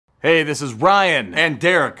Hey, this is Ryan. And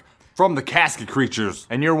Derek from the Casket Creatures.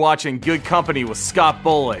 And you're watching Good Company with Scott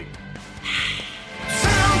Bowling.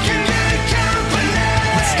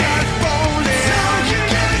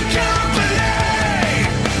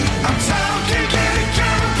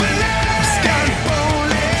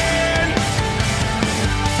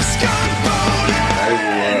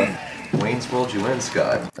 Wayne's World you in,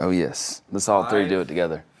 Scott. Oh, yes. Let's all three do it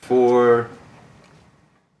together. 4.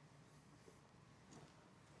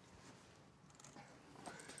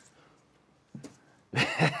 we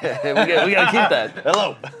gotta keep that.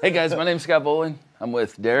 Hello. Hey, guys, my name's Scott Bowling. I'm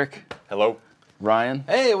with Derek, Hello. Ryan,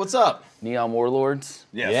 Hey, what's up? Neon Warlords,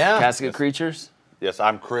 Yes. Yeah. Casket Creatures. Yes,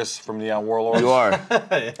 I'm Chris from Neon Warlords. You are.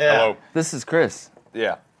 Hello. This is Chris.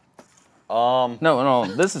 Yeah. No,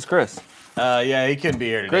 this is Chris. Yeah, he couldn't be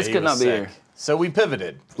here today. Chris He could was not be sick. here. So we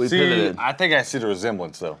pivoted. We See, pivoted. I think I see the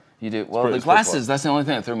resemblance, though. You do. Well, pretty- the it's pretty glasses, close. that's the only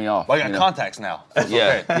thing that threw me off. Well, I got you know? contacts now. So it's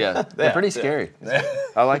Yeah, okay. yeah. They're pretty scary.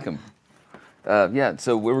 I like them.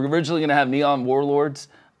 So we were originally going to have Neon Warlords.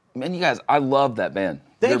 Man, you guys, I love that band.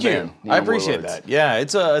 Thank Your you. band, I Neon appreciate Warlords. that. Yeah,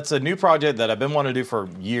 it's a new project that I've been wanting to do for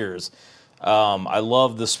years. I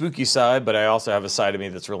love the spooky side, but I also have a side of me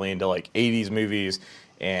that's really into like 80s movies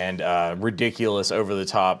and ridiculous,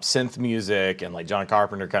 over-the-top synth music and like John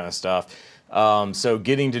Carpenter kind of stuff. So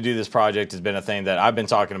getting to do this project has been a thing that I've been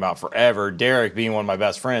talking about forever. Derek, being one of my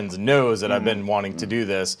best friends, knows that I've been wanting to do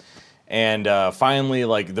this. And finally,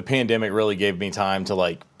 like the pandemic really gave me time to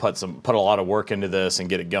like put a lot of work into this and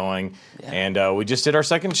get it going. Yeah. And we just did our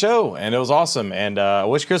second show, and it was awesome. And I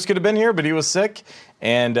wish Chris could have been here, but he was sick.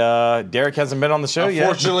 And Derek hasn't been on the show yet.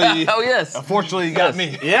 Unfortunately, Oh, yes. unfortunately, you got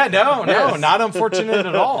me. Yeah, no, Yes. not unfortunate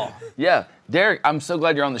at all. Yeah. Derek, I'm so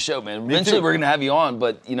glad you're on the show, man. Eventually too. we're going to have you on,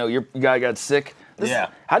 but, you know, your guy got sick. Yeah.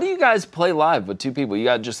 How do you guys play live with two people? You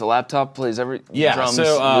got just a laptop, plays every Yeah, drums, so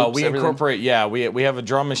loops, we everything? incorporate, we have a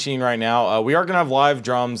drum machine right now. We are going to have live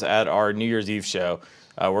drums at our New Year's Eve show.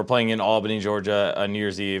 We're playing in Albany, Georgia, New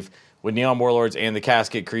Year's Eve with Neon Warlords and the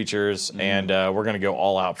Casket Creatures, and we're going to go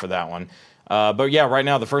all out for that one. But yeah, right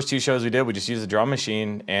now, the first two shows we did, we just used the drum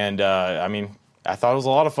machine, and I mean, I thought it was a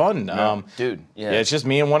lot of fun. Dude, yeah. Yeah, it's just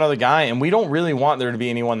me and one other guy, and we don't really want there to be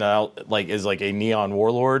anyone that like is like a Neon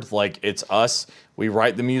Warlord. Like, it's us. We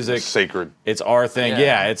write the music. It's sacred. It's our thing. Yeah.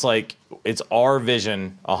 Yeah, it's like it's our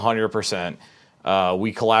vision 100%.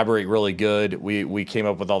 We collaborate really good. We came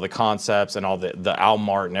up with all the concepts and all the album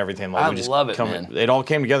art and everything. Like, I we just love it, man. It all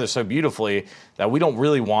came together so beautifully that we don't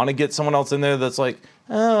really want to get someone else in there that's like,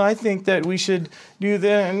 oh, I think that we should do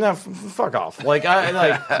that. No, fuck off. Like,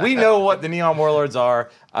 we know what the Neon Warlords are.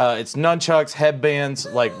 It's nunchucks, headbands,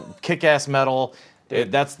 like kick-ass metal.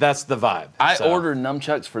 That's the vibe. I So. ordered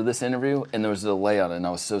nunchucks for this interview, and there was a delay on it, and I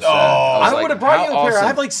was so sad. I was would have like, brought you a how pair. I awesome.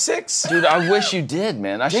 have like 6. Dude, I wish you did,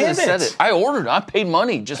 man. I should have Damn said it. it. I ordered. I paid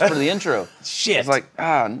money just for the intro. Shit. It's like,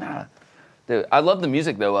 nah. Dude, I love the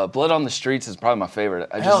music, though. Blood on the Streets is probably my favorite.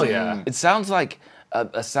 Hell yeah. It sounds like a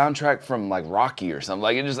soundtrack from, like, Rocky or something.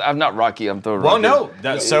 Like, I'm not Rocky. I'm throwing Well, Rocky. no.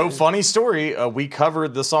 That's so funny story. We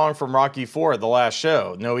covered the song from Rocky IV at the last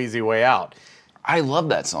show, No Easy Way Out. I love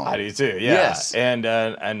that song. I do too, yeah. Yes. And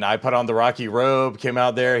I put on the Rocky robe, came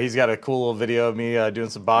out there. He's got a cool little video of me doing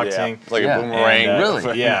some Yeah. boxing. It's like Yeah. a boomerang. And,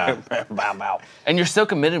 Really? Yeah. Bow, bow. And you're so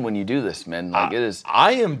committed when you do this, man. Like, it is.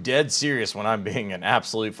 I am dead serious when I'm being an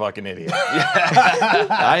absolute fucking idiot.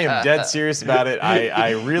 I am dead serious about it.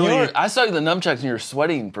 I really... I saw you the nunchucks and you were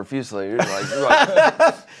sweating profusely. You're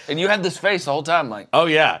like and you had this face the whole time, like, Oh,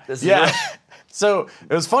 yeah. This is yeah. real. So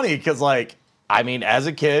it was funny because, like, I mean, as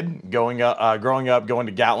a kid, growing up, going to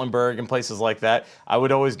Gatlinburg and places like that, I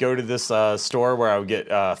would always go to this store where I would get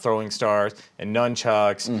throwing stars and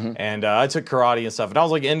nunchucks, and I took karate and stuff. And I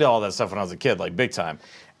was like into all that stuff when I was a kid, like big time.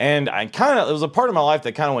 And it was a part of my life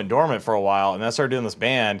that kind of went dormant for a while. And then I started doing this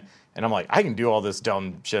band, and I'm like, I can do all this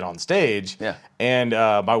dumb shit on stage. Yeah. And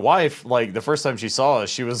my wife, like, the first time she saw us,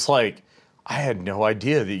 she was like, I had no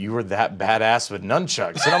idea that you were that badass with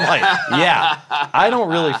nunchucks. And I'm like, yeah, I don't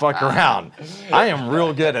really fuck around. I am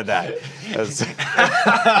real good at that.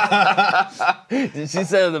 she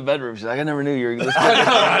said in the bedroom, she's like, I never knew you were this I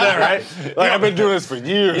know, right? Like, I've been doing this for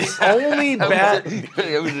years. The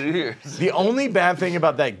only bad thing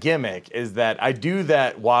about that gimmick is that I do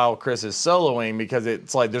that while Chris is soloing because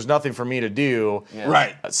it's like there's nothing for me to do. Yeah.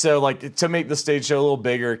 Right. So, like, to make the stage show a little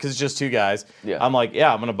bigger, because it's just two guys, Yeah. I'm like,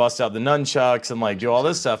 yeah, I'm going to bust out the nunchucks and, like, do all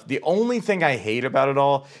this stuff. The only thing I hate about it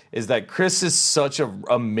all is that Chris is such an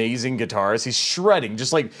amazing guitarist. He's shredding,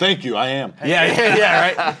 just like... Thank you, I am. Yeah,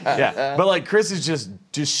 right? Yeah. But, like, Chris is just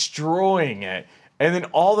destroying it. And then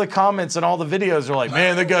all the comments and all the videos are like,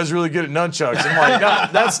 man, that guy's really good at nunchucks. And I'm like,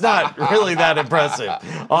 no, that's not really that impressive,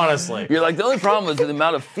 honestly. You're like, the only problem was the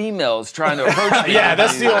amount of females trying to approach me. Yeah,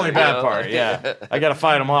 that's the only bad part. Yeah, I got to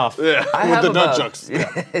fight them off. Yeah, I with have the about-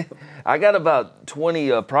 nunchucks. I got about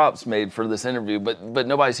 20 props made for this interview, but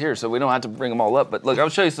nobody's here, so we don't have to bring them all up. But look, I'll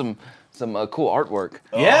show you some cool artwork.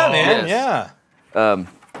 Yeah, man. yes. Yeah.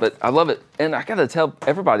 But I love it, and I gotta tell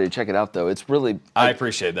everybody to check it out. Though it's really, I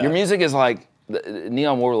appreciate that. Your music is like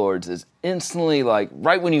Neon Warlords is instantly like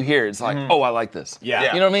right when you hear it, it's like, oh, I like this.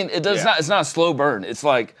 Yeah. You know what I mean? It does Yeah. not. It's not a slow burn. It's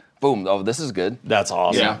like, boom. Oh, this is good. That's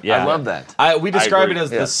awesome. Yeah. I love that. We describe it agree. as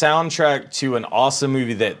the soundtrack to an awesome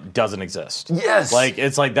movie that doesn't exist. Yes. Like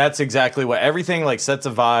it's like that's exactly what everything like sets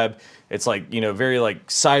a vibe. It's like, very like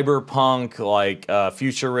cyberpunk, like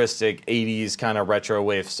futuristic 80s kind of retro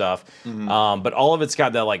wave stuff. But all of it's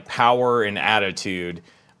got that like power and attitude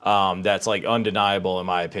that's like undeniable in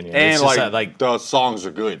my opinion. And It's just that, like the songs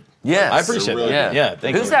are good. Yes. I appreciate really that. good. Yeah,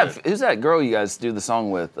 thank Who's you. that? Who's that girl you guys do the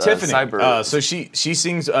song with? Tiffany. Cyber. So she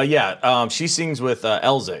sings. She sings with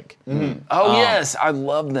Elzig. Oh yes, I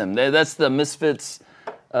love them. That's the Misfits.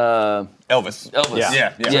 Elvis. Elvis. Yeah,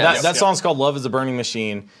 Yeah, yeah. So Yes. that song's called "Love Is a Burning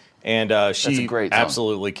Machine," and she a great song.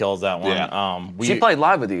 absolutely kills that one. Yeah. She played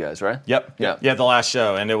live with you guys, right? Yep. Yeah. Yeah. The last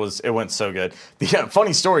show, and it went so good. The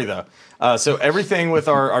funny story though. So everything with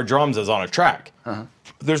our drums is on a track.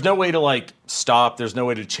 There's no way to like stop. There's no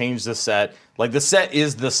way to change the set. Like the set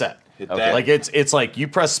is the set. that. Like it's like you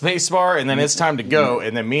press spacebar and then it's time to go,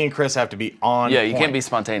 and then me and Chris have to be on. Yeah, you point. can't be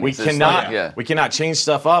spontaneous. We It's cannot. like- yeah. We cannot change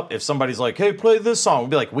stuff up. If somebody's like, "Hey, play this song," we'll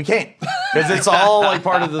be like, "We can't," because it's all like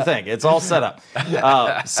part of the thing. It's all set up.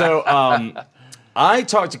 I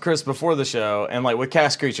talked to Chris before the show, and like with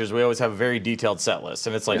Casket Creatures, we always have a very detailed set list,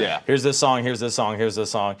 and it's like, Yeah. here's this song, here's this song, here's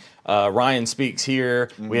this song. Ryan speaks here.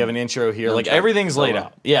 We have an intro here. Like everything's laid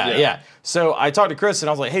out. Yeah. So I talked to Chris, and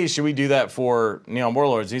I was like, hey, should we do that for Neon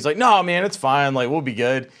Warlords? And he's like, no, man, it's fine. Like we'll be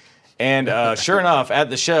good. And sure enough, at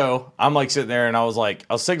the show, I'm like sitting there, and I was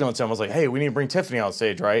signaling to him. I was like, hey, we need to bring Tiffany on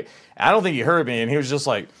stage, right? And I don't think he heard me, and he was just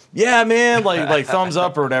like, yeah, man, like thumbs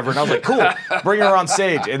up or whatever. And I was like, cool, bring her on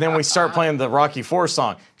stage. And then we start playing the Rocky IV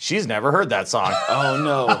song. She's never heard that song. Oh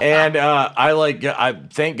no. And I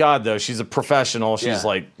thank God though, she's a professional. She's Yeah.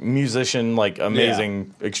 like musician, like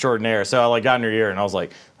amazing, extraordinaire. So I like got in her ear, and I was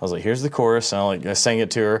like, here's the chorus, and I sang it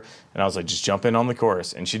to her, and I was like, just jump in on the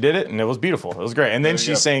chorus, and she did it, and it was beautiful. It was great. And then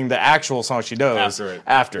she sang the actual song she knows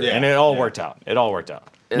after, Yeah. and it all worked out. It all worked out.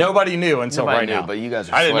 Nobody knew until Nobody right knew, now. but you guys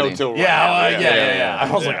are I didn't know sweating. till right Yeah, now. yeah. I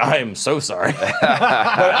was like, I am so sorry. But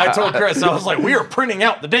I told Chris, I was like, we are printing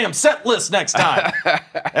out the damn set list next time.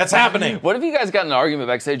 That's happening. What if you guys got in an argument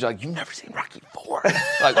backstage like, you've never seen Rocky IV?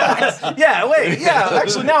 Like, what? Yeah, wait, yeah.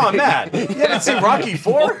 Actually, now I'm mad. You haven't seen Rocky IV?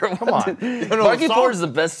 Come on. Rocky IV is the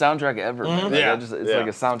best soundtrack ever. Man. Like, Yeah. it's Yeah. like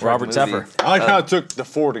a soundtrack Robert movie. Tepper. I like how it took the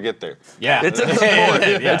 4 to get there. Yeah. It took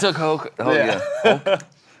Yeah. It took Hulk. Hulk.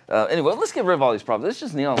 Anyway, let's get rid of all these problems. It's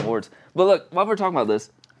just Neon Awards. But look, while we're talking about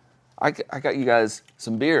this, I got you guys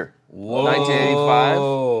some beer. 1985.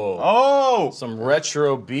 Oh! Some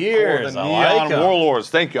retro The beers. I Neon like 'em. Warlords.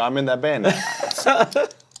 Thank you. I'm in that band now.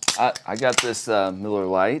 I got this Miller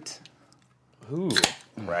Lite. Ooh,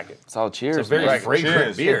 Bracket. It's all cheers. it's a very man. fragrant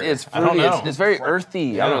Cheers. beer. It's I don't fruity. know. It's very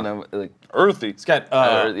earthy. I don't know. Like, Earthy. It's got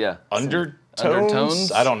yeah. undertones.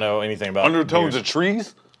 Undertones? I don't know anything about Undertones beers. of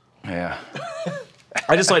trees. Yeah.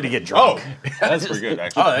 I just like to get Oh, drunk. that's pretty good,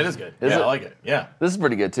 actually. Oh, that is good. Is Yeah, it? I like it. Yeah. This is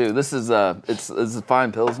pretty good too. This is it's a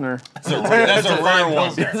fine pilsner. That's a rare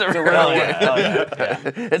one. It's a real Hell one. yeah, hell yeah.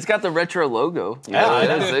 It's got the retro logo. You Yeah, know, I it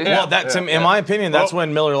know. is, see? Well, that's in my opinion, that's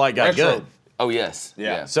when Miller Lite got Retro. good. Oh yes.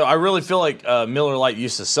 Yeah. So I really feel like Miller Lite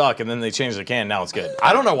used to suck, and then they changed the can. Now it's good.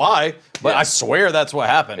 I don't know why, but Yeah. I swear that's what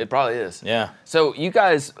happened. It probably is. Yeah. So you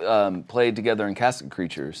guys played together in Casket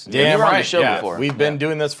Creatures. And Damn you were on right. the show yeah. before. We've been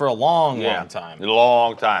doing this for a long, Yeah. long time. A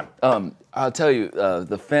long time. I'll tell you,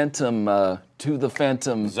 the Phantom to the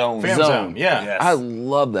Phantom Zone. Phantom Zone, yeah. Yes. I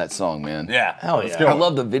love that song, man. Yeah. Hell Let's yeah. go. I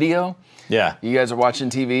love the video. Yeah. You guys are watching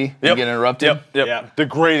TV. You Yep. get interrupted. Yep. Yeah. The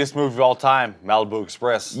greatest movie of all time, Malibu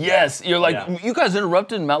Express. Yes, you're like, Yeah. you guys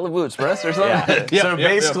interrupted Malibu Express or something? Yeah. So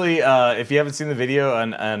basically, if you haven't seen the video,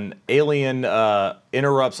 an alien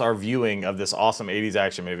interrupts our viewing of this awesome 80s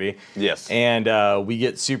action movie. Yes. And we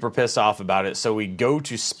get super pissed off about it. So we go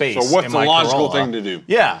to space. So what's in the my logical Corolla. thing to do?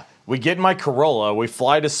 Yeah. We get in my Corolla, we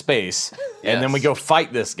fly to space, and then we Yes. go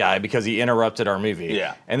fight this guy because he interrupted our movie.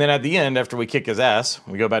 Yeah. And then at the end, after we kick his ass,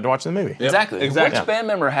 we go back to watching the movie. Exactly. Exactly. Which band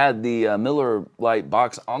member had the Miller Lite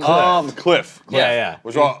box on the Cliff. Yeah, yeah.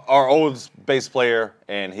 Was our old bass player,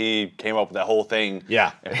 and he came up with that whole thing.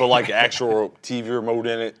 Yeah. And put like an actual TV remote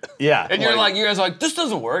in it. Yeah. And you're like, you guys are like, this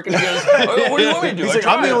doesn't work. And he goes, oh, what do you want me to do? He's like,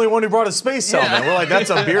 I'm the only one who brought a space helmet. We're like, that's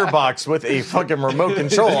a beer box with a fucking remote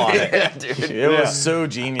control on it. Yeah, dude. It was so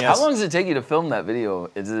genius. How long does it take you to film that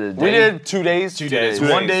video? Is it a day? We did 2 days. 2 days. 2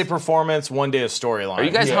 1 day performance, 1 day of storyline. Are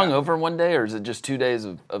you guys hung over one day, or is it just 2 days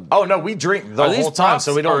of Oh no, we drink the are these whole time, props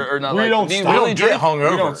so we don't. or not we like, don't do you stop. really we don't get drink?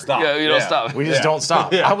 hungover. We don't stop. Yeah, you don't stop. We just don't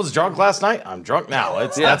stop. I was drunk last night. I'm drunk now.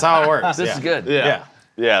 That's how it works. This is good. Yeah.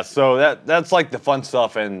 Yeah, so that's like the fun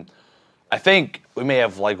stuff, and I think we may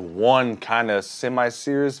have like one kind of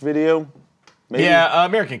semi-serious video. Maybe. Yeah,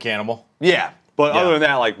 American Cannibal. Yeah, but Yeah. other than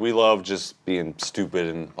that, like we love just being stupid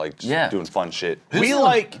and like just doing fun shit. We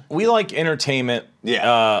like entertainment.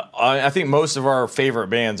 Yeah. I think most of our favorite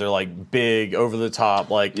bands are like big, over the top,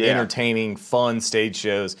 like Yeah. entertaining, fun stage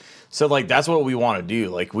shows. So like that's what we want to do.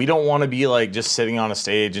 Like we don't want to be like just sitting on a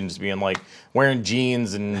stage and just being like wearing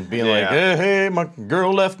jeans and being like, hey, my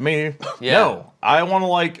girl left me. Yeah. No, I want to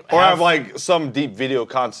like Or have like some deep video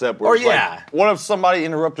concept where Or it's like, what if somebody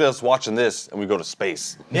interrupted us watching this and we go to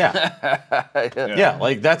space? Yeah,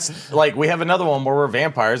 like that's like we have another one where we're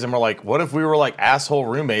vampires and we're like, what if we were like asshole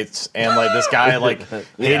roommates and like this guy like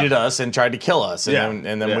hated us and tried to kill us and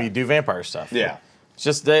then we do vampire stuff. Yeah. It's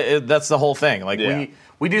just that's the whole thing. Like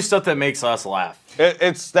we do stuff that makes us laugh.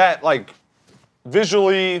 It's that like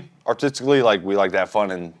visually, artistically, like we like to have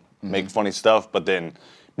fun and make funny stuff, but then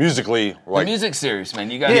musically, we're The like music's serious, man.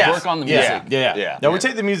 You got to work on the music. Yeah. No, we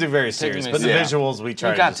take the music very serious, but the music- visuals we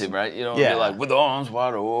try You got to to, right? You don't Yeah. be like, with the arms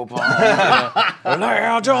wide open.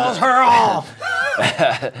 Now just hurl.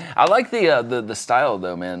 I like the style,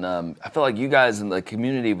 though, man. I feel like you guys in the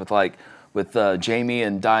community with Jamie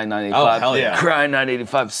and Die 985. Oh, hell yeah. Cry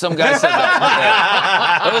 985. Some guy said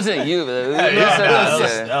that. That wasn't you. But who said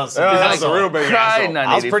that? That's that's a real big Cry asshole. 985.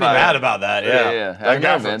 I was pretty mad about that. Yeah. Yeah. that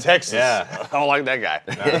guy know, from man. Texas. Yeah. I don't like that guy.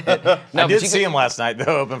 No, I but did you see can- him last night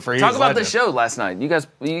though, open for Talk He's about the Legend. show last night. You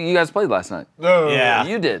guys played last night. Yeah,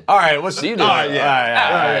 You did. All right, what's You did. All right,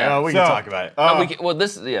 yeah. We can So, talk about it.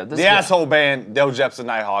 This is The asshole band, Del Jepson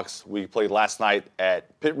Nighthawks, we played last night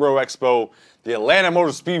at Pit Row Expo, the Atlanta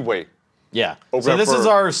Motor Speedway. Yeah. Open So up this for- is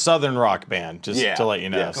our southern rock band, just Yeah. to let you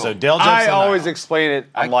know. Yeah. So Dale I Jepson. always explain it.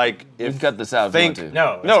 I'm like, You if can cut this out if you think, want to.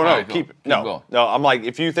 No, no, it's fine. keep going. no. I'm like,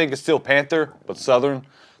 if you think it's still Panther but Southern,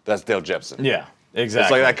 that's Dale Jepson. Yeah, It's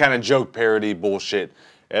exactly. like that kind of joke parody bullshit.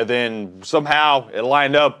 And then somehow it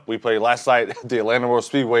lined up. We played last night at the Atlanta Motor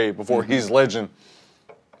Speedway before He's Legend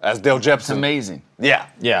as Dale It's Jepson. amazing. Yeah.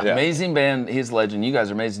 Yeah. Amazing band. He's legend. You guys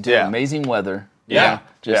are amazing too. Yeah. Amazing weather. Yeah.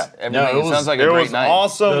 Just Yeah. everything. No, it it sounds was- like It a great was night.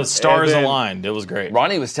 awesome. The stars And then- aligned. It was great.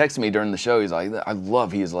 Ronnie was texting me during the show. He's like, I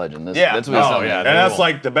love He Is Legend. Yeah. That's what he's Oh, telling me. yeah. And that's Cool.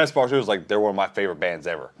 like the best part too is like they're one of my favorite bands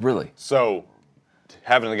ever. Really? So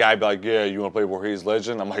having the guy be like, yeah, you want to play where he's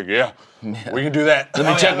legend? I'm like, yeah, we can do that. Let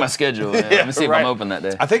me check my schedule. Man. Let me see if right. I'm open that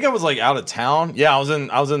day. I think I was like out of town. Yeah, I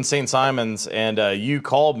was in St. Simon's, and you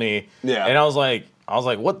called me. Yeah. And I was like,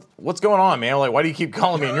 what's going on, man? Like, why do you keep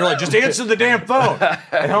calling me? And you're like, just answer the damn phone.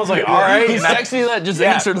 And I was like, all right. He's texting me that. Just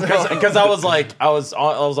answer the phone. Because I was like, I was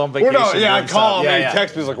on vacation. Well, no, yeah, I doing call stuff. him and Yeah, he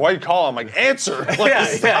texts me. He's like, why you call? I'm like, answer. yeah.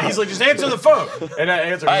 He's like, just answer the phone. And I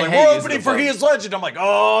answered. I He's like, hate we're using opening the for phone. He Is Legend. I'm like,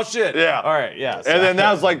 oh shit. Yeah. All right. Yeah. So- And then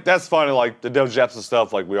that was like, that's funny. Like the Del Jepson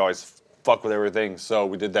stuff, like we always fuck with everything. So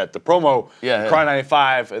we did that. The promo, Yeah. Cry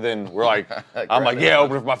 95. And then we're like, I'm like, yeah,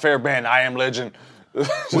 opening for my favorite band, I Am Legend. we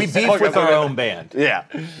Just beef fuck with up our the- own band. Yeah.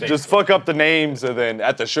 Just fuck up the names. And then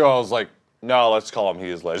at the show, I was like, no, let's call him He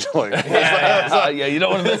Is Legend. Like, Yeah, you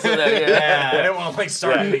don't want to miss that. Yeah. Yeah. I didn't want to like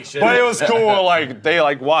start any shit. But it was cool. Like they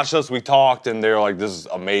like watched us. We talked, and they're like, "This is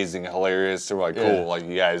amazing, hilarious." So we're like, "Cool." Yeah. Like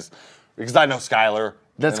you guys, because I know Skylar.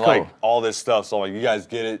 That's and, like cool. all this stuff. So like, you guys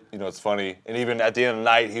get it. You know, it's funny. And even at the end of the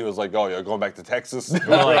night, he was like, "Oh, you're going back to Texas."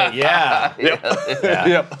 We're like, yeah.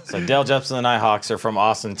 Yep. So Dale Jepson and the Nighthawks are from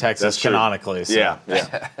Austin, Texas, That's true. canonically. So Yeah.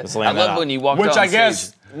 let's I land that love out. when you walked Which on I guess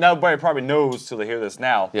stage. nobody probably knows till they hear this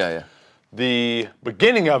now. Yeah. The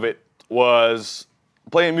beginning of it was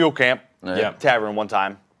playing Mule Camp Yeah. Tavern one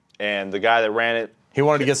time, and the guy that ran it. He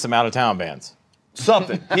wanted to get some out of town bands.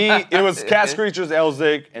 Something. It was Casket Creatures,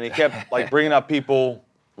 Elzig, and he kept like bringing up people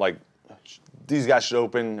like these guys should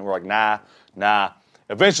open, and we're like nah.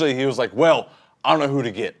 Eventually he was like, well, I don't know who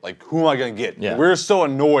to get. Like, who am I gonna get? Yeah. We're so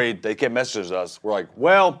annoyed they kept messaging us. We're like,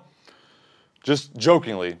 well, just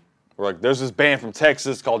jokingly, we're like, there's this band from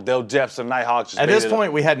Texas called Del Jepson Nighthawks. At this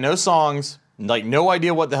point, we had no songs, like no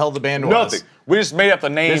idea what the hell the band was. nothing. We just made up the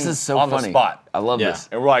name This is so on funny. the spot. I love Yeah. this.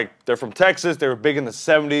 And we're like, they're from Texas. They were big in the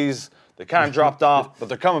 70s. They kind of dropped off, but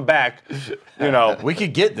they're coming back. You know, We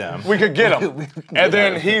could get them. we could get them. And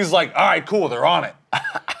then he's like, all right, cool, they're on it.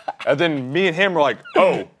 And then me and him were like,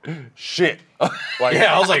 oh, shit. Like,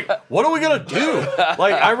 Yeah, I was like, what are we gonna do?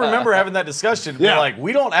 Like, I remember having that discussion. Yeah. We're like,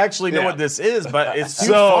 we don't actually know Yeah. what this is, but it's too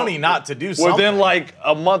So, funny not to do something. within like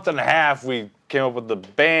a month and a half, we came up with the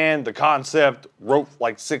band, the concept, wrote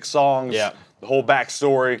like 6 songs, Yeah. the whole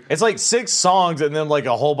backstory. It's like 6 songs and then like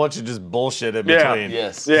a whole bunch of just bullshit in Yeah. between.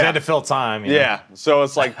 Yes. 'Cause they Yeah. had to fill time. you know? Yeah, so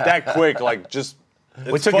it's like that quick, like just.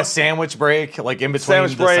 We took a sandwich break, like in between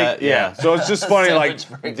sandwich the break. set. Yeah. So it's just funny, like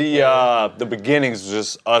Sandwich break. the beginnings was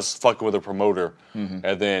just us fucking with a promoter, and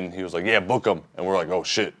then he was like, "Yeah, book him," and we're like, "Oh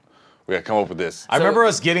shit, we gotta come up with this." I remember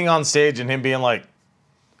us getting on stage and him being like,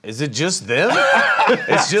 is it just them?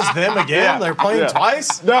 It's just them again? Yeah. They're playing Yeah.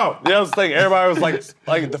 twice? No, the other thing, everybody was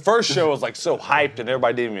like the first show was like so hyped, and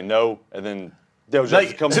everybody didn't even know, and then Dale Jepsen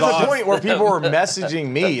Like, comes to the on. point where people were messaging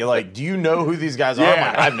me, like, do you know who these guys are? I'm Yeah.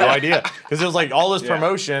 like, I have no idea. Because it was like all this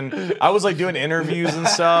promotion. I was like doing interviews and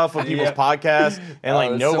stuff with people's podcasts, and like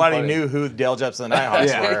that's so nobody funny. knew who Dale Jepsen and the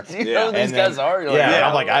Nighthawks Yeah. were. Do you know who these And then- guys are? You're Yeah, like, and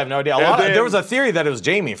I'm like, I have no idea. then- There was a theory that it was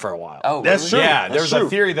Jamie for a while. oh, That's really? true. Yeah, there That's was true. a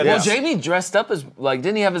theory that Yeah. it Well, was Jamie dressed up as like,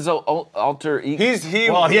 didn't he have his own alter ego? Yes. He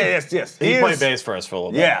is- played bass for us for a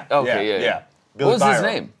little bit. Yeah. Okay, yeah. Billy What was his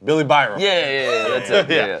Byram. name? Billy Byram. Yeah, that's it.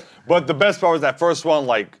 Yeah. But the best part was that first one,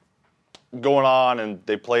 like, going on, and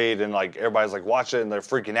they played, and, like, everybody's, like, watching, and they're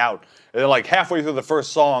freaking out. And then, like, halfway through the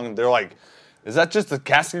first song, they're like, is that just the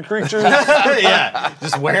Casket Creatures? Yeah,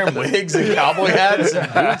 just wearing wigs and cowboy hats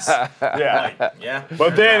and boots. Yeah. Yeah.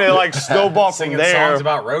 But then it, like, snowballed from Singing there. songs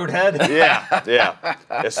about Roadhead. Yeah.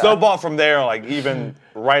 It snowballed from there, like, even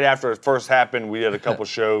right after it first happened, we did a couple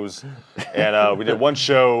shows. And we did one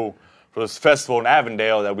show for this festival in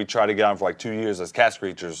Avondale that we tried to get on for, like, 2 years as Casket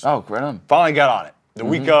Creatures. Oh, right on. Finally got on it. The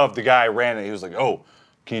week of, the guy ran it. He was like, "Oh,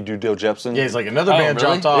 can you do Dale Jepsen?" Yeah, he's like, another band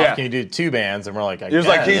really? dropped off. Yeah. Can you do 2 bands? And we're like, He was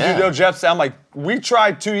like, "Can you Yeah. do Dale Jepsen?" I'm like, "We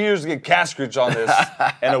tried 2 years to get Casket Creatures on this,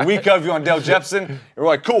 and a week of you on Dale Jepsen." And we're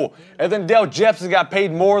like, "Cool." And then Dale Jepsen got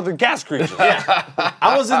paid more than Casket Creatures.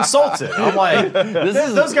 I was insulted. I'm like,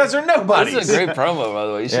 those guys are nobodies. This is a great promo, by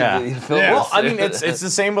the way. You should Yeah. you film Yeah. Well, this. I mean, it's the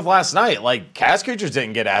same with last night. Like, Casket Creatures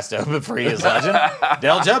didn't get asked to open for He Is Legend.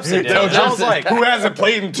 Dale Jepsen did. Dale And I was Jepsen, like, who hasn't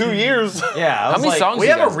played in 2 years? yeah. I was many like, songs we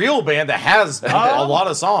you have a guys- real band that has a lot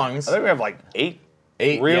of songs. I think we have like 8.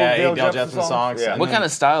 8 real Dale Dale Jepsen Jepsen songs. Yeah. And What then- kind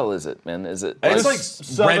of style is it, man? Is it? It's like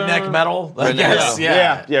Southern- redneck metal. I Redneck guess.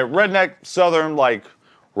 metal. Yeah. redneck, southern, like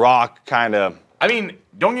rock kind of. I mean,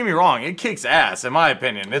 don't get me wrong. It kicks ass, in my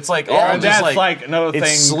opinion. It's like all and just that's like another it's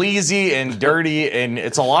thing. sleazy and dirty, and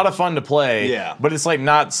it's a lot of fun to play. Yeah. But it's like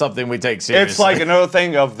not something we take seriously. It's like another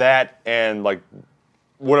thing of that and like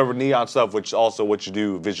whatever neon stuff, which also what you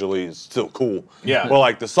do visually is still cool. Yeah. But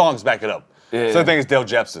like the songs back it up. Yeah. Same thing as Dale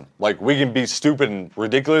Jepsen. Like we can be stupid and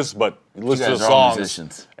ridiculous, but you listen to guys the are all songs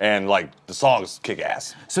musicians. and like the songs kick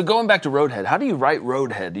ass. So going back to Roadhead, how do you write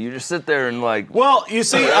Roadhead? Do you just sit there and like? Well, you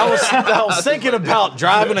see, I was thinking about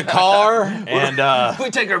driving a car, and We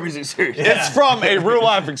take our music seriously. It's from a real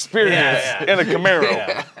life experience Yeah, in a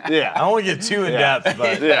Camaro. I don't want to get too in depth,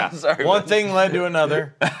 but Yeah. Sorry, one man. thing led to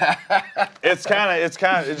another. It's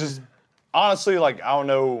just honestly like I don't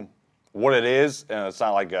know what it is, and it's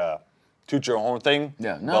not like a toot your own horn thing.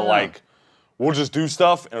 Yeah, no, but no. like we'll just do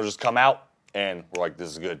stuff and it'll just come out, and we're like, this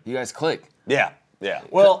is good. You guys click. Yeah.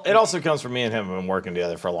 Well, it also comes from me and him have been working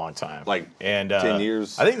together for a long time. Like, and 10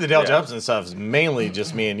 years. I think the Dale Yeah. Jepsen stuff is mainly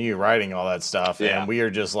just me and you writing all that stuff. Yeah. And we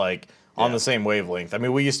are just like on the same wavelength. I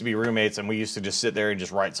mean, we used to be roommates and we used to just sit there and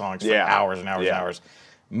just write songs for Yeah. hours and hours Yeah. and hours.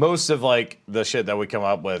 Most of like the shit that we come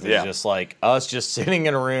up with is Yeah. just like us just sitting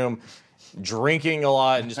in a room, drinking a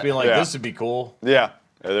lot and just being like, Yeah. this would be cool. Yeah.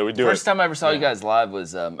 And then we do First it. time I ever saw you guys live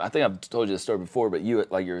was I think I've told you the story before, but you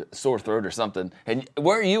had like your sore throat or something, and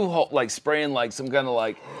weren't you like spraying like some kind of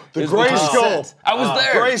like The it was Gray between Skull. sets. I was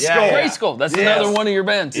there. Gray Skull. Gray Skull. That's Yes. another one of your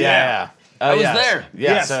bands. Yeah. I was yes. there.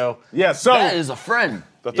 Yeah. Yes. So Yeah. So That is a friend.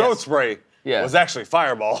 the throat Yes. spray Yeah. was actually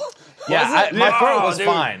Fireball. yeah, it? my throat Oh, was dude.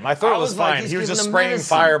 fine. My throat I was was like, fine. he's He was just giving him spraying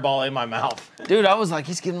medicine. fireball in my mouth. Dude, I was like,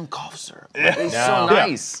 he's giving him cough syrup. He's so No.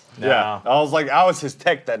 nice. Yeah. I was his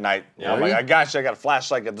tech that night. I'm Really? like, I got you. I got a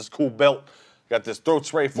flashlight. Got this cool belt. Got this throat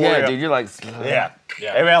spray for Yeah, you. dude, you're like, Yeah.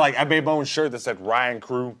 Yeah. And man, like I made my own shirt that said Ryan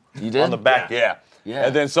Crew You did? on the back. Yeah. Yeah.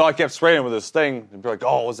 And then so I kept spraying with this thing. And be like,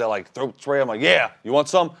 oh, was that like throat spray? I'm like, yeah. You want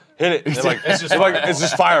some? Hit it. And they're like, it's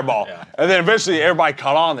just fireball. And then eventually everybody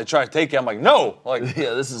caught on. They tried to take it. I'm like, no. Like,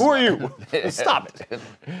 yeah, this is. who are you? Stop it.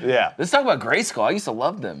 Yeah. Let's talk about Gray Skull. I used to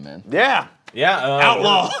love them, man. Yeah. Yeah,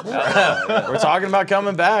 Outlaw. We're talking about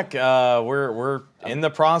coming back. We're in the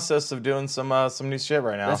process of doing some new shit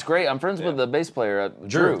right now. That's great. I'm friends with the bass player,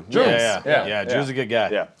 Drew. Yeah, Drew's a good guy.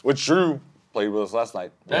 Yeah. Which Drew, played with us last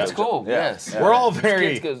night. That's cool. Yeah. Yes. We're all Kids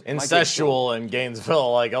very goes- my kids incestual in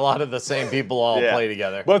Gainesville. Like a lot of the same people all play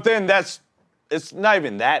together. But then it's not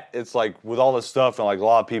even that. It's like with all this stuff and like a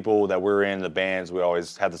lot of people that we're in the bands, we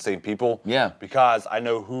always have the same people. Yeah. Because I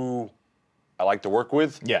know who I like to work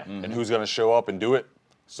with. Yeah. And who's going to show up and do it.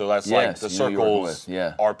 So that's like Yes, the you know who you're working circles with.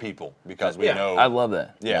 Yeah. are people because we know. I love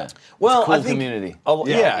that. Yeah. Well, cool I think community.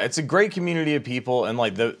 Yeah, it's a great community of people, and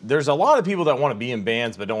like there's a lot of people that want to be in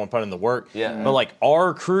bands but don't want to put in the work. Yeah. But like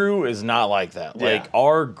our crew is not like that. Yeah. Like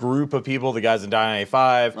our group of people, the guys in Die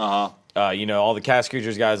 95, you know, all the Casket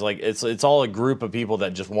Creatures guys, like it's all a group of people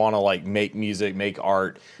that just want to like make music, make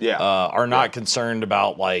art. Yeah. Are not concerned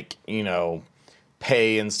about like, you know,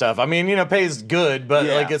 pay and stuff. I mean, you know, pay is good, but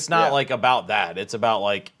Yeah, like it's not yeah. like about that. It's about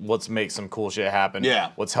like let's make some cool shit happen.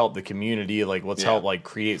 Yeah. Let's help the community. Like let's Yeah. help like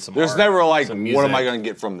create some. There's art, never like, some what am I music. going to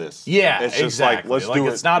get from this? Yeah, It's just exactly. like, let's do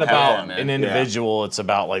it. It's not have about fun, man. an Yeah. individual. It's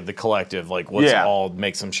about like the collective. Like let's Yeah. all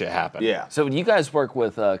make some shit happen. Yeah. So you guys work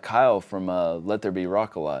with Kyle from Let There Be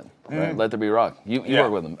Rock a lot, right? Let There Be Rock. You Yeah.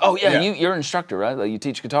 work with him. Oh yeah, Yeah. you're an instructor, right? Like you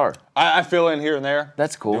teach guitar. I fill in here and there.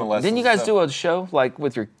 That's doing cool. lessons Didn't you and guys stuff. do a show like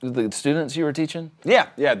with the students you were teaching? Yeah,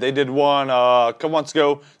 they did one a couple months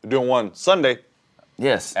ago. They're doing one Sunday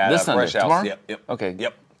Yes, at this Sunday. Fresh House. Tomorrow? Yep. Okay.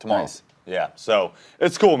 Yep. Tomorrow. Nice. Yeah. So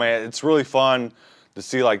it's cool, man. It's really fun to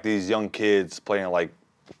see like these young kids playing like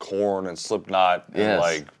Korn and Slipknot and Yes.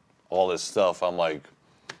 like all this stuff. I'm like,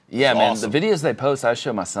 Yeah, It's man. awesome. The videos they post, I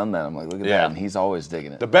show my son that. I'm like, look at Yeah. that, and he's always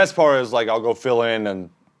digging it. the best part is like I'll go fill in and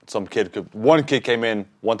one kid came in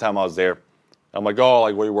one time I was there. I'm like, oh,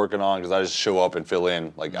 like what are you working on? Because I just show up and fill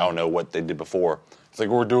in. Like I don't know what they did before. It's like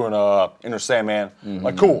we're doing Inner Sandman. I'm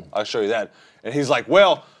like, cool, I'll show you that. And he's like,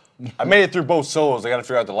 well, I made it through both solos. I got to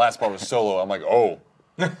figure out the last part was solo. I'm like, oh,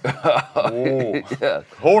 Ooh. Yeah.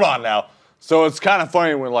 Hold on now. So it's kind of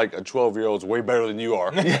funny when like a 12-year-old's way better than you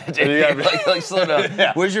are. And you gotta be- like, slow down.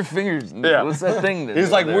 Yeah. Where's your fingers? Yeah. What's that thing? He's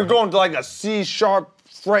like, there? we're going to like a C sharp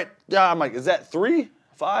fret. Yeah, I'm like, is that 3,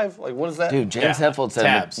 5? Like, what is that? Dude, James Yeah. Hetfield said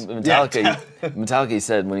Tabs. Metallica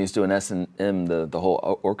said when he was doing S&M, the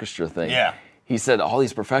whole orchestra thing. Yeah. He said all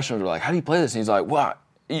these professionals were like, "How do you play this?" And he's like, "Well,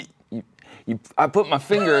 I put my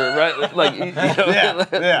finger right, like you know,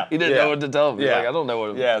 Yeah. he didn't know what to tell him. He's Yeah. like, I don't know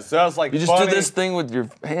what. Yeah, so that's like You just funny. do this thing with your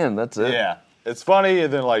hand. That's it. Yeah, it's funny,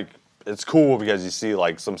 and then like it's cool because you see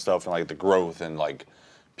like some stuff and like the growth and like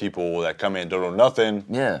people that come in don't know nothing.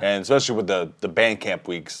 Yeah. and especially with the band camp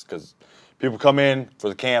weeks because people come in for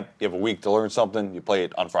the camp, you have a week to learn something, you play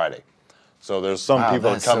it on Friday. So there's some Wow, people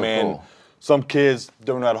that that's come so in, cool. some kids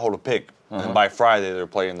don't know how to hold a pick, and by Friday they're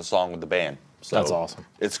playing the song with the band. So That's awesome.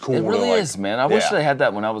 It's cool. It to, really like- is, man. I wish Yeah. they had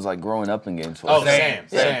that when I was like growing up in Gainesville. Oh, same,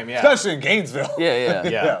 yeah. especially in Gainesville. Yeah.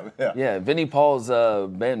 Yeah. Yeah, Vinnie Paul's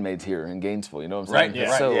bandmates here in Gainesville. You know what I'm saying? Right,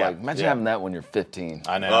 yeah, So right, yeah, like, imagine yeah. having that when you're 15.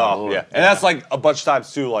 I know. Oh, yeah. And that's like a bunch of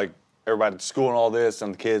times too, like everybody at school and all this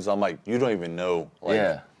and the kids, I'm like, you don't even know like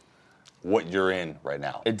Yeah, what you're in right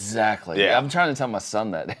now. exactly. Yeah. I'm trying to tell my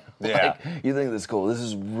son that. Yeah. Like, you think this is cool? This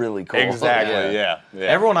is really cool. Exactly, yeah.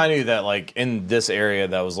 Everyone I knew that like in this area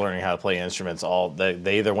that was learning how to play instruments,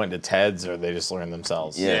 they either went to Ted's or they just learned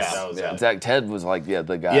themselves. Yes. That was Yeah. it. Zach Ted was like, the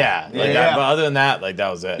guy. Yeah, like Yeah. but other than that, like that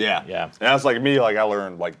was it. Yeah. yeah. And that's like me, like I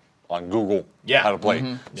learned like on Google Yeah. how to play.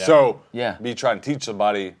 Yeah. So Yeah. me trying to teach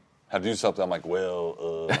somebody how to do something, I'm like,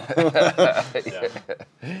 well,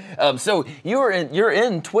 So you're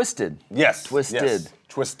in Twisted. yes. Twisted. Yes.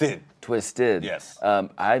 Twisted. Yes.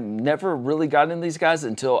 I never really got into these guys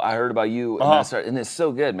until I heard about you, and I started, and it's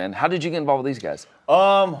so good, man. How did you get involved with these guys?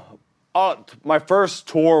 My first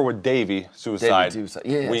tour with Davey, Suicide, Suicide,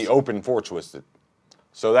 yes. we opened for Twisted.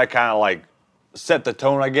 So that kind of like set the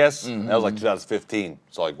tone, I guess. That was like 2015,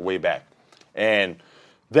 so like way back. And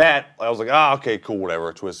that, I was like, okay, cool,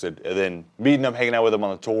 whatever, Twisted. And then meeting them, hanging out with them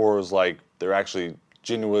on the tours, like they're actually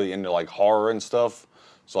genuinely into like horror and stuff.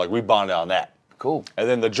 So like we bonded on that. Cool. And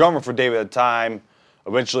then the drummer for Davey at the time,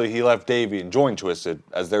 eventually he left Davey and joined Twisted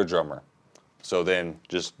as their drummer. So then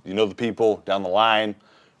just, the people down the line.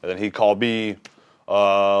 And then he called me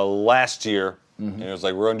last year, and he was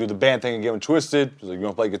like, we're going to do the band thing again with Twisted. He's like, you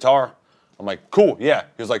want to play guitar? I'm like, cool, yeah.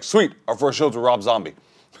 He was like, sweet, our first show's with Rob Zombie.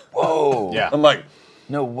 Whoa. Yeah. I'm like,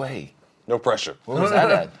 No way. no pressure. Where was that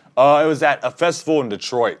at? It was at a festival in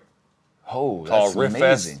Detroit Oh, called that's Riff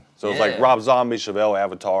amazing. Fest. So it was like Yeah. Rob Zombie, Chevelle,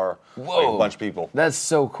 Avatar, like Whoa. a bunch of people. That's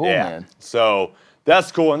so cool, man. So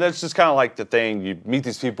that's cool, and that's just kind of like the thing. You meet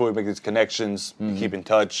these people, you make these connections, you keep in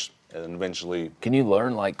touch, and then eventually, Can you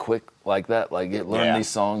learn like quick like that? Like learn Yeah. these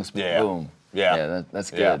songs, Yeah. boom. Yeah. Yeah, that's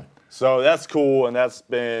good. yeah. So that's cool, and that's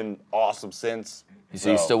been awesome since.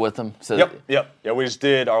 So you still with them? So Yep. Yeah, we just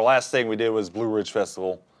did our last thing we did was Blue Ridge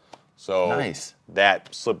Festival. So Nice.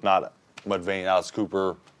 that Slipknot Mudvayne, Alice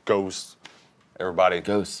Cooper, Ghost, everybody.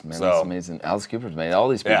 Ghosts, man, So- that's amazing. Alice Cooper's amazing. All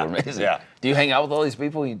these people Yeah, are amazing. yeah. Do you hang out with all these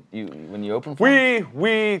people you when you open for them?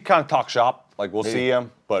 We kind of talk shop. Like we'll Yeah. see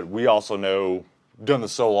them, but we also know done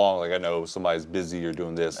this so long. Like I know somebody's busy or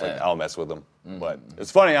doing this. Like Yeah. I'll mess with them. But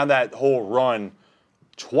it's funny on that whole run.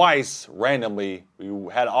 Twice randomly, we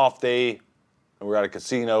had an off day and we were at a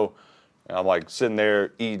casino. And I'm like sitting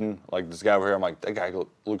there eating. Like this guy over here. I'm like, that guy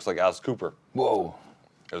looks like Alice Cooper. Whoa.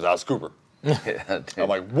 It was Alice Cooper. Yeah, dude. I'm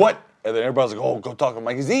like, what? And then everybody's like, oh, go talk. I'm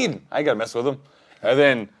like, he's eating. I ain't got to mess with him. And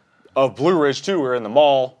then of Blue Ridge, too, we're in the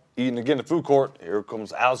mall eating again in the food court. Here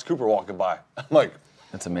comes Alice Cooper walking by. I'm like,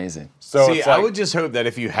 That's amazing. so See, it's I like, would just hope that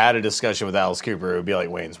if you had a discussion with Alice Cooper, it would be like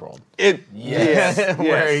Wayne's World. yes,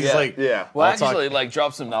 Where he's yeah, like, yeah. Well, I'll talk- actually, like,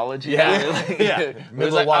 drop some knowledge. you Yeah. know? Like, Yeah. it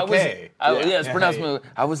was like, Milwaukee. yeah, it's pronounced Milwaukee.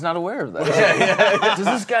 I was not aware of that. Does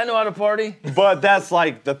this guy know how to party? But that's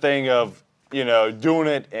like the thing of, you know, doing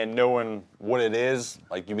it and knowing what it is.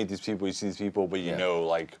 Like, you meet these people, you see these people, but you Yeah. know,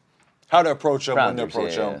 like, how to approach them, when to Boundaries,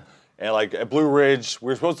 approach yeah, them. And, like, at Blue Ridge, we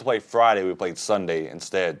were supposed to play Friday. We played Sunday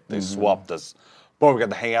instead. They swapped us. But we got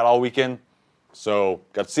to hang out all weekend. So,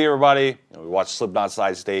 got to see everybody. You know, we watched Slipknot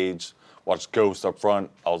side stage, watched Ghost up front.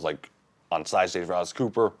 I was, like, on side stage for Alice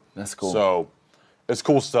Cooper. That's cool. So, it's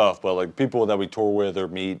cool stuff. But, like, people that we tour with or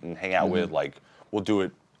meet and hang out with, like, we'll do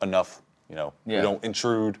it enough. You know, Yeah. we don't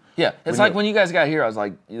intrude. Yeah, it's like when you guys got here, I was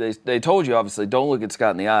like, they told you, obviously, don't look at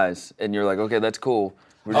Scott in the eyes. And you're like, okay, that's cool.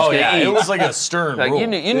 We're just Oh gonna yeah, eat. it was like a stern Like, rule. you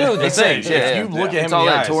knew the They said things. Yeah, if yeah. you look at him It's in all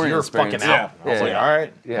the that eyes, touring you're experience. fucking out. I was Yeah. like, all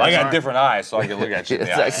right. Yeah. Well, I got sorry. different eyes, so I can look at you in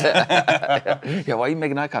the It's eye. like, yeah, why are you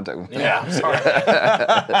making eye contact with me? Yeah, I'm sorry.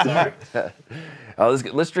 Sorry. Oh,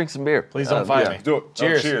 let's drink some beer. Please don't fight yeah. me. Do it.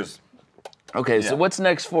 Cheers. Cheers. Okay, so what's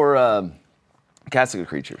next for Casket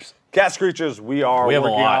Creatures? Casket Creatures, we are We have a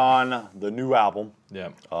working lot. on the new album. Yeah.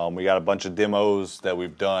 We got a bunch of demos that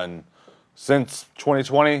we've done since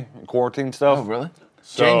 2020, quarantine stuff. Oh, really?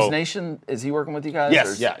 So- James Nation, is he working with you guys?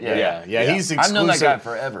 Yes. or- Yeah. He's exclusive. I've known that guy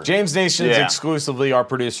forever. James Nation's Yeah. exclusively our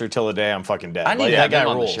producer till the day I'm fucking dead. I need like, to that have guy him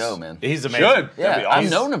on the rules. show, man. He's amazing. Should. Yeah, That'd be I've awesome.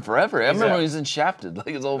 known him forever. I remember a- when he was in Shafted, like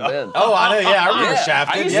his old band. Oh, I know. Yeah, I remember yeah.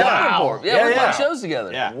 Shafted. I used yeah. to work for him. Yeah, we yeah. played shows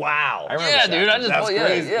together. Yeah. Wow. I remember Yeah, dude, I Shafted. just That's yeah,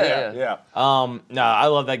 crazy. yeah. Yeah. No, I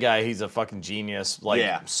love that guy. He's a fucking genius. Like,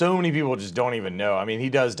 Yeah. so many people just don't even know. I mean, he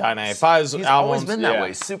does Dynamite 5's He's albums. always been that yeah.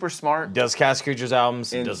 way. Super smart. Does Casket Creatures albums.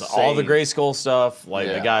 He does Insane. all the Gray Skull stuff. Like,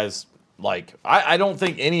 Yeah. the guy's, like, I don't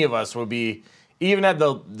think any of us would be, even at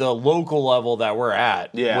the local level that we're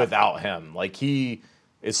at, Yeah. without him. Like, he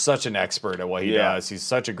is such an expert at what he Yeah. does. He's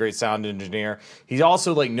such a great sound engineer. He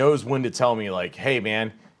also, like, knows when to tell me, like, hey,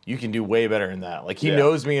 man, you can do way better than that. Like, he Yeah.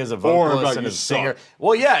 knows me as a Or vocalist like, and you as a singer. suck.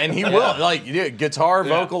 Well, yeah, and he will. Like, guitar,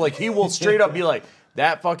 Yeah. vocal, like, he will straight up be like,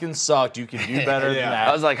 that fucking sucked. You can do better than Yeah. that.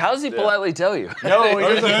 I was like, how does he politely tell you? no, he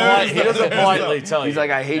doesn't politely tell you. He's like,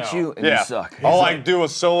 I hate No. you and Yeah. you suck. I'll like do a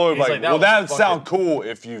solo, like, like, that well, was that'd fucking- sound cool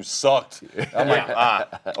if you sucked. I'm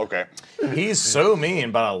like, okay. He's so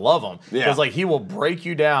mean, but I love him. Yeah. Because, like, he will break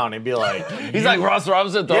you down and be like, He's like Ross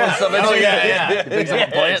Robinson throwing yeah, stuff at oh, you. yeah. Picks up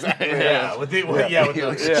a plant. yeah, with the, with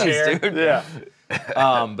the chair. Dude. Yeah.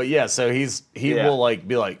 But yeah, so he Yeah. will like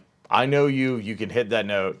be like, I know you can hit that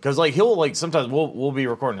note. Because like he'll like sometimes we'll be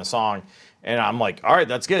recording a song and I'm like, all right,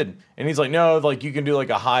 that's good. And he's like, no, like you can do like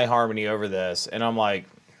a high harmony over this. And I'm like,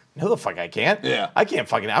 no, the fuck I can't. Yeah. I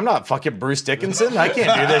can't I'm not fucking Bruce Dickinson. I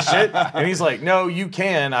can't do this shit. And he's like, no, you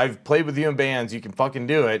can. I've played with you in bands. You can fucking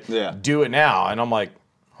do it. Yeah. Do it now. And I'm like,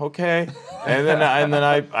 okay. And then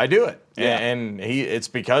I do it. Yeah. And it's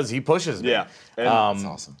because he pushes me. Yeah. And, That's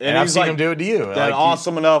awesome. And I've he's, seen like, him do it to you. That Like,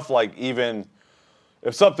 awesome enough, like even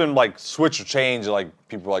if something like switch or change, like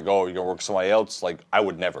people are like, oh, you're gonna work with somebody else, like I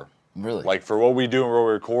would never. Really? Like for what we do and what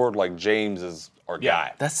we record, like James is our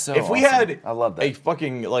guy. That's so if we awesome. had I love that. a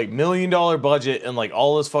fucking like $1 million budget and like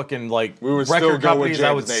all this fucking like We would still go record with companies, I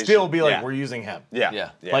James would Nation. still be like, Yeah. we're using him. Yeah.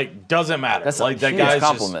 Yeah. Like doesn't matter. That's a like that huge guy's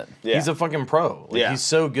compliment. Just, Yeah. he's a fucking pro. Like, Yeah. he's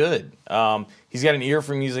so good. He's got an ear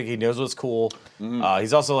for music. He knows what's cool.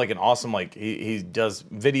 He's also like an awesome like he does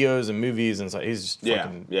videos and movies and so he's just Yeah.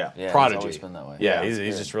 fucking Yeah. Yeah, he's prodigy. always been that way. Yeah, Yeah.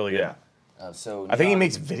 he's just really good. Yeah. So I think he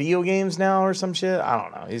makes video games now or some shit. I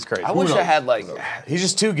don't know. He's crazy. I wish I had like He's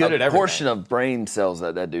just too good at a everything. portion of brain cells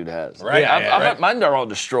that dude has. Right. Yeah, yeah, right. Mine are all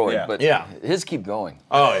destroyed, Yeah. but Yeah. his keep going.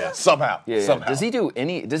 Oh yeah. Somehow. Yeah, yeah. Somehow. Does he do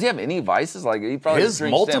any? Does he have any vices? Like he probably His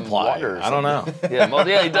drinks damn multiply. water. Or I don't know. something.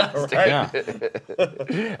 Yeah, he does. dude.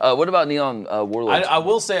 Yeah. What about Neon Warlord? I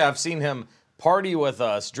will say I've seen him party with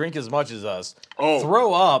us, drink as much as us, Oh.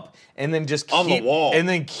 throw up, and then just keep On the wall. and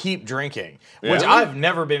then keep drinking, which Really? I've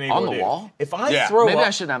never been able On to the do. wall? If I Yeah. throw Maybe up, I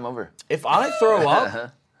should have him over. if I throw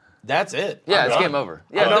up, That's it. Yeah, I'm it's done. game over.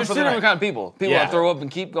 I'm Yeah, done there's for two the different night. kind of people. People Yeah. that throw up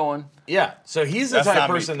and keep going. Yeah, so he's the That's type not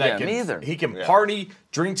of me. person that Yeah, can me either. he can party,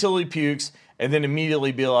 drink till he pukes, and then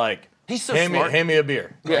immediately be like, He's so hand smart. Me, hand me a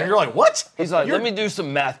beer. Yeah. And you're like, what? He's like, let me do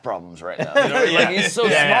some math problems right now. You know? Like, he's so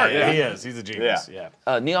smart. Yeah, he is. He's a genius.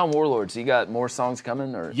 Yeah. Neon Warlords, you got more songs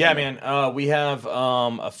coming? Or Yeah, man. We have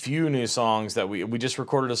a few new songs that we just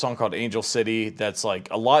recorded a song called Angel City that's like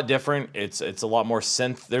a lot different. It's a lot more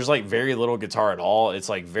synth. There's like very little guitar at all. It's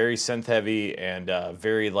like very synth heavy and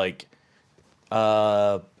very like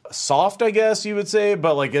soft, I guess you would say.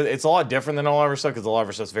 But like it's a lot different than all of our stuff because a lot of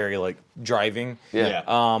our stuff's very like driving. Yeah.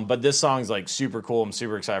 But this song's like super cool. I'm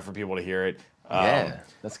super excited for people to hear it. Yeah,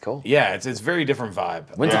 that's cool. Yeah, it's very different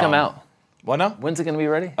vibe. When's it come out? What now? When's it going to be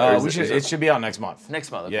ready? Or is It should be out next month. Next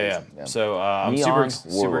month. Okay. Yeah. So I'm Neon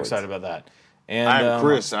super Warlords. excited about that. And I'm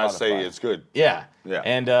Chris, and I Spotify. say it's good. Yeah. Yeah.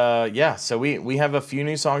 And so we have a few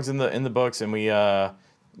new songs in the books, and we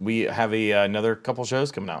have another couple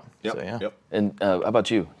shows coming out. Yep. So, yeah. Yep. And how about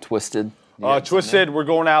you? Twisted? You got Twisted, we're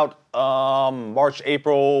going out March,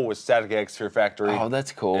 April with Static X Fear Factory. something? Oh,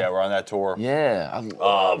 that's cool. Yeah, we're on that tour. Yeah, I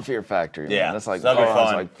love Fear Factory. Man. yeah, That's like, so that'll be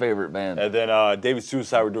that's fun. my favorite band. And then David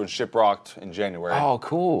Suicide, we're doing Shiprocked in January. Oh,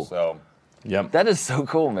 cool. So, Yep. That is so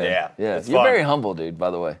cool, man. Yeah, Yeah. it's You're fun. very humble, dude, by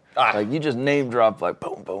the way. Ah. Like, you just name drop, like,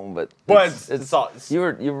 boom, boom, but it's all- you're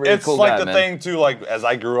a really it's cool like guy, the man. thing too, like as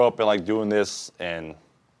I grew up and like doing this and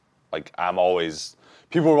like I'm always,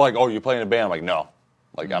 people were like, oh, you play in a band? I'm like, no.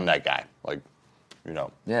 Like I'm that guy. Like, you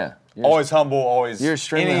know. Yeah. You're Always humble, always. You're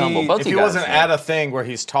extremely humble. Both If you he guys, wasn't yeah. at a thing where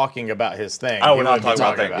he's talking about his thing, I he would not wouldn't be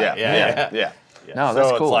talk about that. it. Yeah. No, that's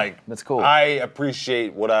So cool. it's like That's cool. I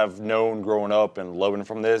appreciate what I've known growing up and loving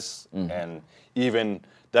from this, and even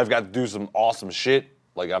that I've got to do some awesome shit.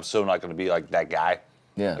 Like I'm still not going to be like that guy.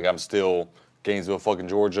 Yeah. Like I'm still Gainesville, fucking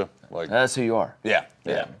Georgia. Like That's who you are. yeah.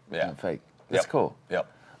 Not fake. That's Yep. cool. Yep.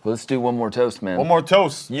 Well, let's do one more toast, man. One more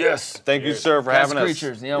toast. Yes. Thank you, sir, for Casket having us.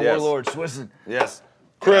 Creatures, Neon Yes. Warlords, Twisted. Yes.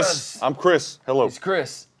 Chris. Yes. I'm Chris. Hello. It's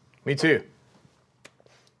Chris. Me too.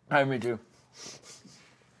 Hi, me too.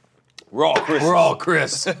 We're all Chris. We're all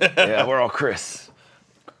Chris. Yeah, we're all Chris.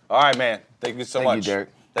 All right, man. Thank you so Thank much. you, Derek.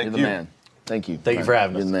 Thank You're the you. man. Thank you. Thank you for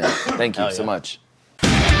having You're us. the man. Thank you Hell so yeah. much.